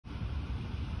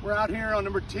We're out here on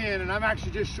number 10, and I'm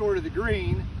actually just short of the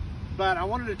green, but I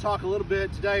wanted to talk a little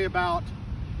bit today about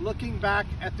looking back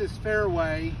at this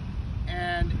fairway,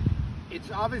 and it's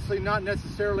obviously not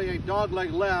necessarily a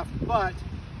dogleg left, but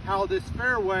how this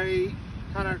fairway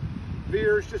kind of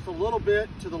veers just a little bit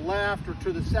to the left or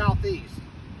to the southeast.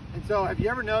 And so have you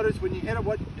ever noticed when you hit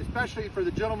it, especially for the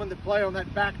gentlemen that play on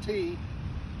that back tee,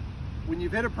 when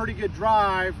you've hit a pretty good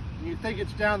drive and you think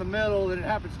it's down the middle and it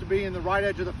happens to be in the right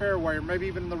edge of the fairway, or maybe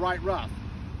even in the right rough,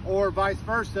 or vice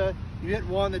versa, you hit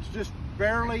one that's just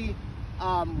barely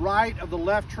right of the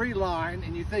left tree line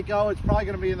and you think, oh, it's probably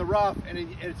going to be in the rough, and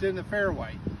it's in the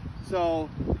fairway. So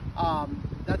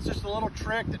that's just a little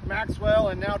trick that Maxwell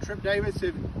and now Trip Davis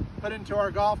have put into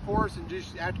our golf course, and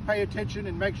just have to pay attention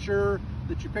and make sure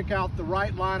that you pick out the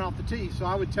right line off the tee. So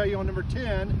I would tell you on number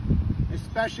 10,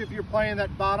 especially if you're playing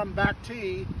that bottom back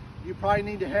tee, you probably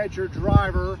need to hedge your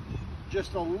driver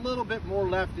just a little bit more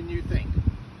left than you think.